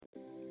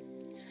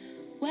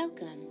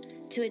Welcome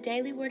to a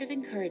daily word of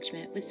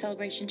encouragement with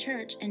Celebration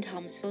Church in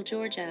Thomasville,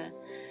 Georgia.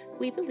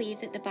 We believe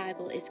that the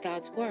Bible is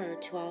God's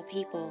word to all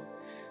people.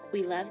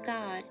 We love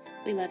God,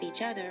 we love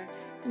each other,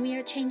 and we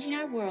are changing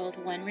our world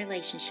one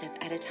relationship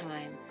at a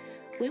time.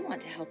 We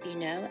want to help you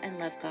know and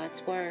love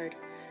God's word.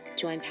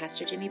 Join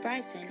Pastor Jimmy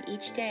Bryson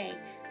each day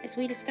as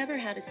we discover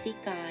how to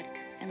seek God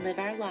and live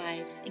our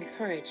lives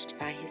encouraged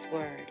by His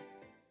word.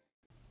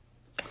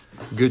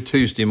 Good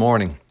Tuesday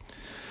morning.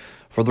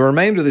 For the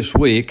remainder of this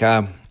week,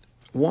 I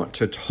want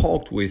to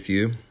talk with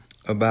you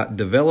about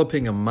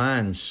developing a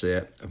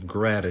mindset of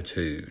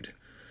gratitude.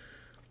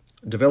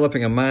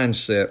 Developing a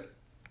mindset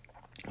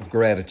of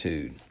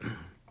gratitude.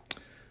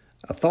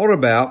 I thought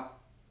about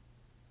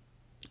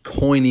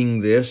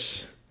coining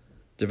this,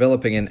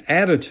 developing an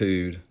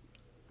attitude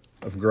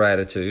of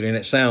gratitude, and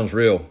it sounds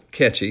real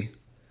catchy.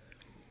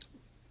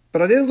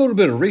 But I did a little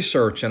bit of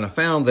research and I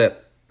found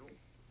that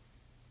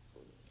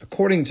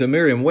according to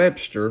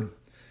Merriam-Webster,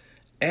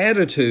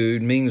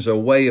 attitude means a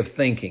way of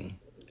thinking.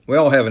 We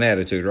all have an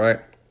attitude,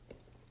 right?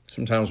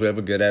 Sometimes we have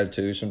a good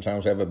attitude,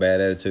 sometimes we have a bad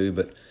attitude,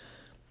 but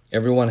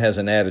everyone has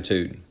an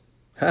attitude.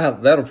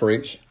 That'll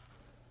preach.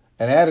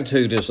 An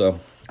attitude is a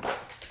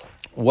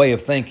way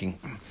of thinking.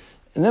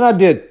 And then I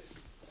did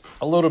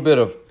a little bit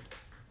of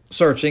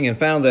searching and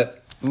found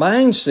that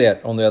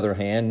mindset, on the other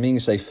hand,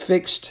 means a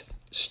fixed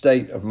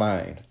state of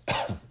mind.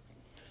 It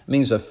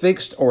means a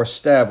fixed or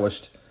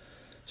established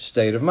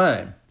state of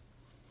mind.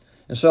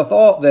 And so I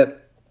thought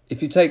that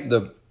if you take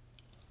the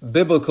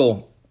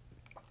biblical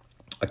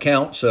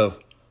accounts of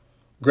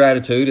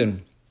gratitude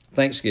and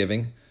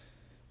thanksgiving,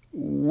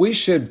 we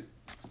should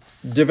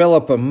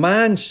develop a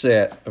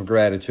mindset of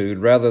gratitude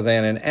rather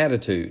than an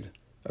attitude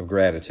of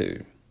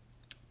gratitude.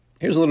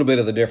 Here's a little bit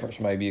of the difference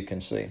maybe you can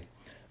see.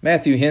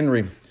 Matthew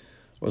Henry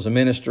was a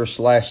minister /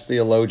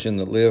 theologian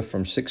that lived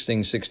from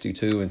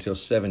 1662 until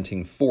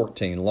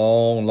 1714,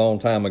 long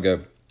time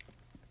ago.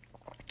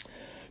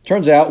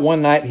 Turns out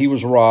one night he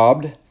was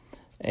robbed,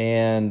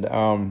 and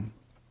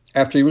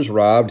after he was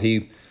robbed,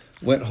 he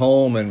went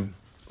home and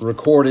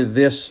recorded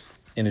this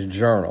in his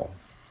journal.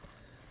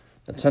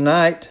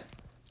 Tonight,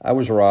 I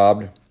was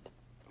robbed,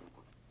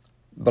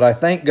 but I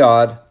thank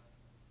God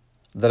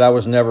that I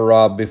was never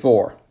robbed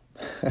before.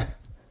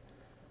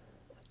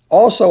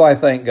 Also, I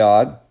thank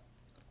God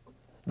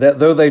that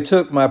though they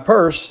took my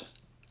purse,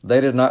 they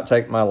did not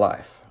take my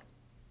life.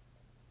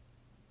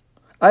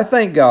 I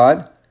thank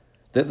God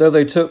that though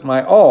they took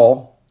my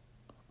all,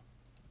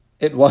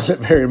 it wasn't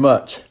very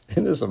much.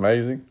 Isn't this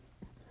amazing?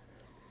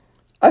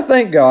 I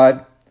thank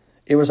God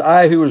it was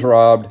I who was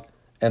robbed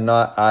and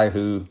not I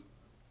who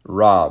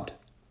robbed.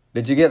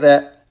 Did you get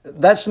that?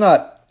 That's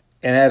not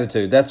an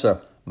attitude. That's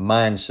a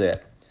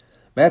mindset.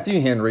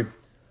 Matthew Henry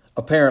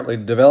apparently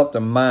developed a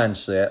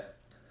mindset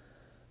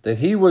that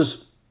he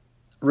was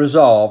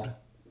resolved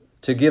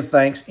to give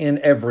thanks in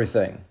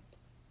everything.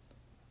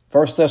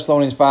 1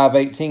 Thessalonians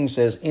 5:18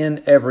 says,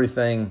 "In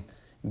everything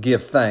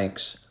give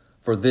thanks,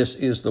 for this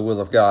is the will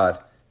of God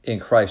in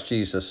Christ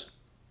Jesus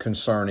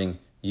concerning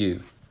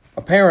you."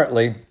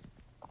 Apparently,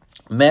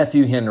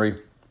 Matthew Henry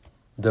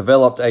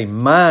developed a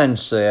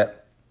mindset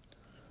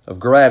of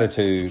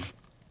gratitude,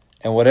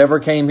 and whatever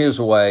came his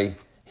way,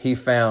 he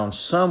found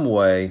some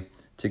way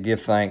to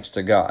give thanks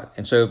to God.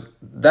 And so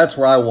that's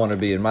where I want to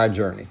be in my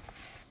journey.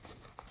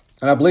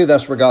 And I believe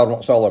that's where God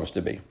wants all of us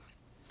to be.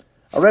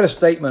 I read a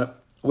statement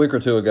a week or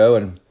two ago,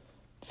 and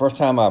the first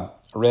time I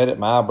read it,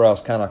 my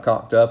eyebrows kind of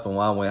cocked up, and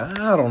I went,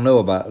 I don't know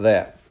about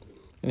that.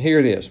 And here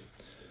it is.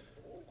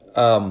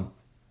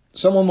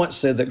 Someone once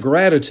said that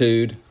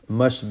gratitude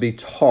must be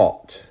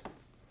taught.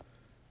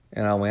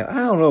 And I went, I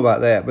don't know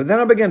about that. But then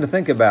I began to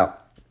think about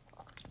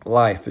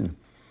life, and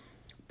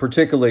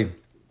particularly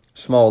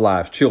small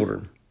lives,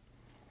 children.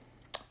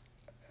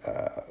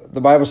 The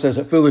Bible says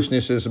that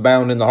foolishness is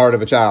bound in the heart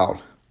of a child.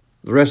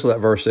 The rest of that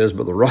verse says,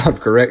 but the rod of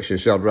correction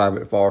shall drive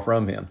it far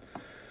from him.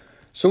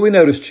 So we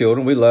notice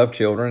children, we love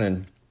children,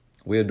 and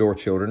we adore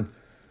children.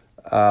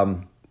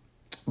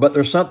 But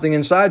there's something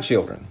inside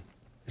children.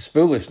 It's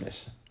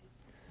foolishness.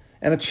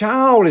 And a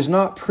child is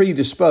not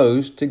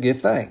predisposed to give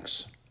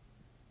thanks.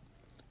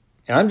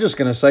 And I'm just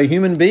going to say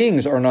human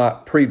beings are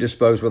not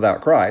predisposed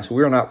without Christ.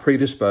 We are not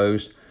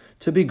predisposed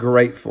to be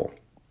grateful.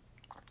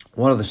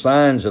 One of the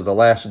signs of the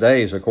last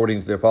days,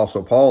 according to the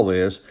Apostle Paul,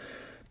 is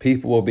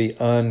people will be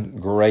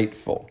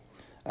ungrateful.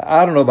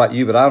 I don't know about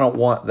you, but I don't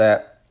want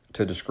that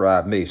to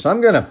describe me. So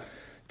I'm going to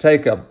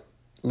take a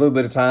little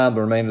bit of time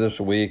the remainder of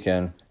this week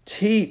and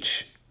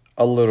teach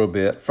a little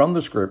bit from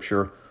the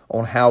Scripture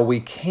on how we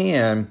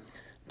can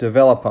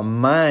develop a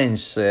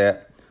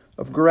mindset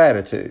of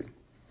gratitude.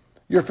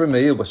 You're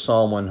familiar with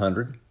Psalm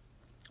 100.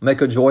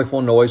 Make a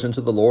joyful noise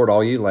unto the Lord,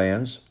 all ye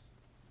lands.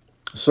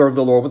 Serve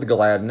the Lord with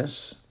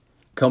gladness.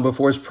 Come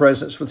before His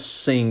presence with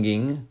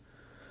singing.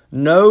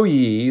 Know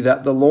ye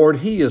that the Lord,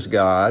 He is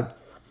God.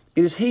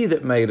 It is He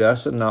that made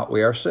us and not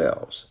we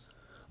ourselves.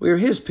 We are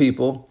His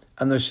people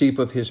and the sheep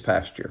of His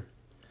pasture.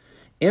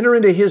 Enter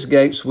into His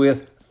gates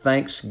with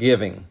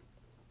thanksgiving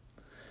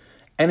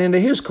and into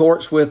His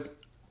courts with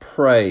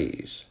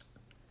praise.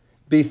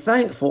 Be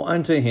thankful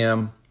unto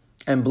him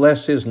and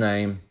bless his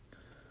name.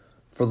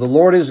 For the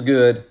Lord is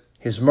good,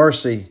 his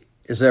mercy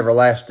is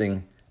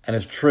everlasting, and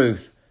his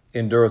truth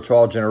endureth to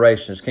all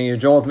generations. Can you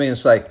join with me and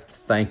say,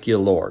 thank you,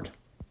 Lord?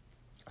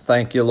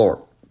 Thank you, Lord.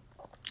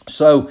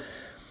 So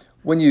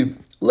when you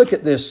look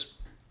at this,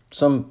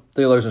 some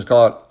theologians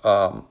call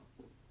it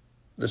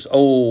this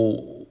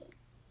old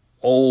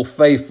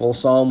faithful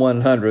Psalm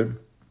 100.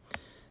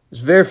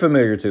 It's very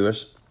familiar to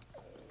us.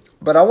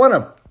 But I want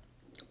to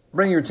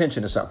bring your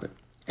attention to something.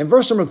 In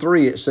verse number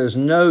 3, it says,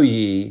 Know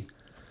ye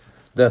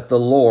that the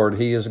Lord,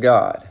 he is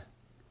God.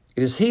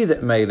 It is he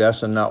that made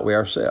us and not we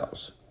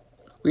ourselves.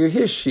 We are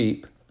his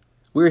sheep.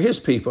 We are his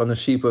people and the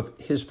sheep of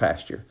his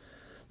pasture.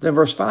 Then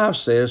verse 5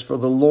 says, For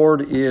the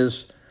Lord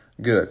is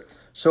good.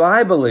 So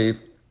I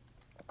believe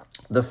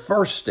the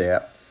first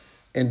step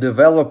in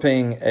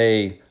developing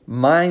a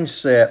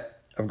mindset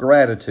of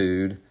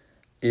gratitude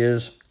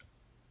is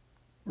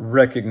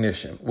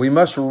recognition. We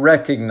must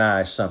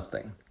recognize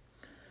something.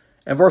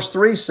 And verse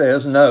 3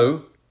 says,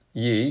 Know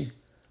ye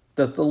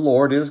that the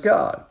Lord is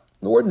God.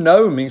 The word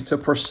know means to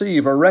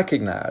perceive or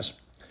recognize.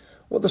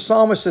 What the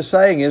psalmist is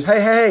saying is,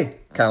 hey,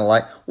 kind of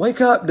like, wake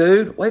up,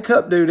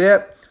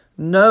 dudette.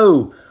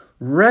 No,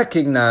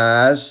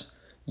 recognize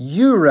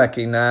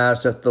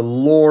that the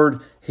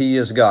Lord, he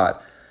is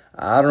God.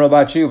 I don't know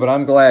about you, but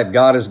I'm glad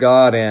God is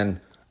God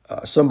and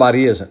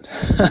somebody isn't.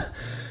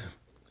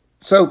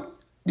 So,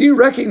 do you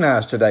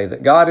recognize today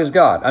that God is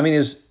God? I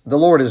mean, the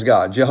Lord is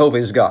God. Jehovah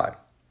is God.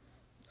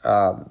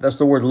 That's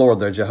the word Lord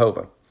there,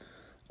 Jehovah.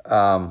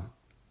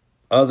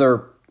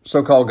 Other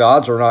so-called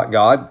gods are not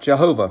God.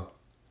 Jehovah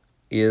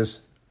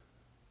is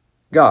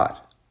God.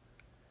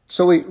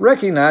 So we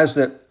recognize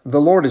that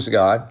the Lord is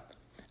God.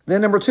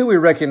 Then number 2, we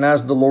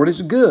recognize the Lord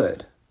is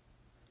good.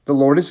 The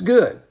Lord is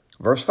good.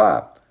 Verse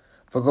 5,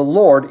 For the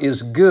Lord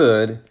is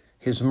good,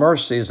 his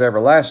mercy is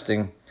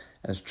everlasting,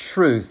 and his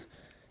truth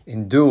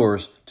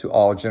endures to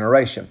all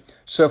generation.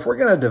 So if we're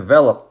going to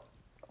develop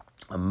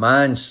a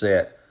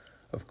mindset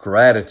of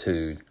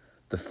gratitude,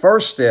 the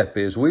first step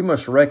is we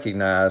must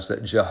recognize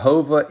that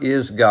Jehovah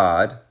is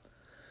God.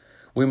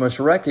 We must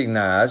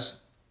recognize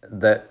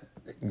that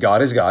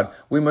God is God.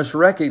 We must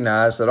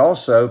recognize that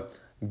also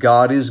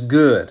God is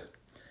good.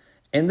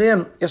 And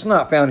then, it's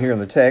not found here in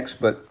the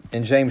text, but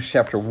in James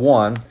chapter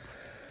 1,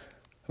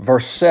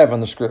 verse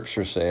 7, the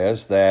scripture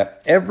says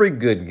that every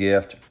good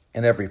gift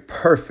and every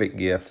perfect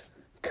gift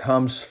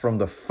comes from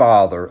the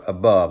Father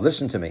above.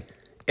 Listen to me.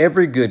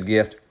 Every good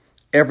gift,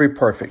 every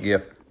perfect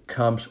gift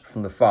comes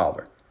from the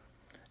Father.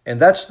 And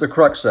that's the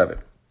crux of it.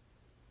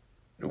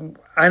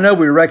 I know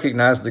we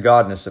recognize the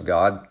godness of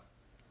God,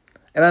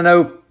 and I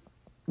know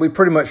we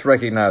pretty much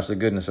recognize the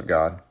goodness of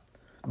God.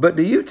 But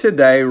do you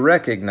today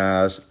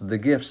recognize the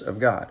gifts of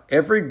God?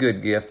 Every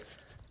good gift,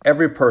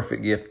 every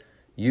perfect gift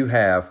you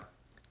have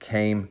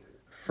came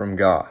from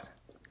God.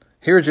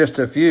 Here are just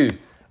a few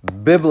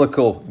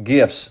biblical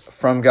gifts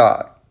from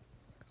God.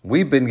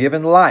 We've been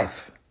given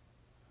life.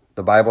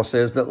 The Bible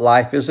says that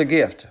life is a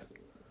gift.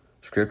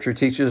 Scripture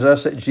teaches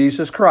us that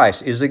Jesus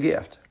Christ is a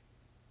gift.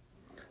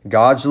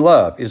 God's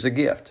love is a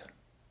gift.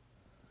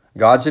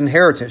 God's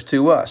inheritance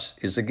to us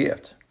is a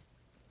gift.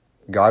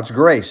 God's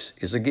grace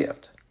is a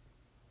gift.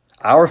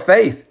 Our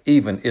faith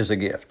even is a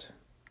gift.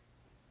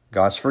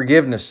 God's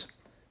forgiveness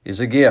is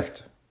a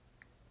gift.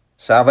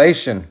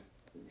 Salvation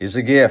is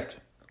a gift.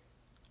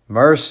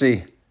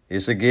 Mercy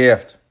is a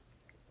gift.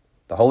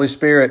 The Holy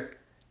Spirit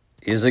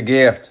is a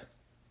gift.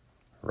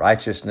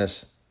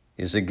 Righteousness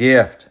is a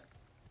gift.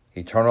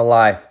 Eternal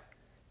life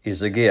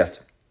is a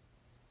gift.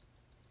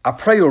 I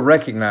pray you'll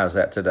recognize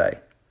that today,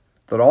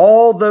 that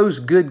all those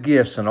good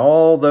gifts and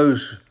all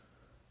those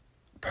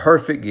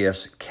perfect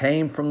gifts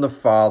came from the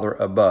Father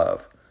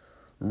above.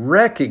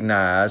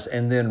 Recognize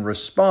and then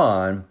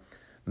respond.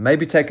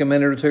 Maybe take a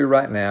minute or two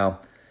right now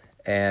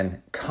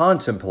and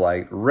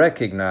contemplate,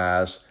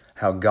 recognize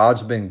how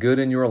God's been good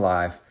in your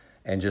life,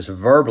 and just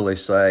verbally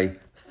say,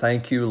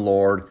 thank you,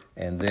 Lord,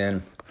 and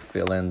then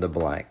fill in the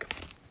blank.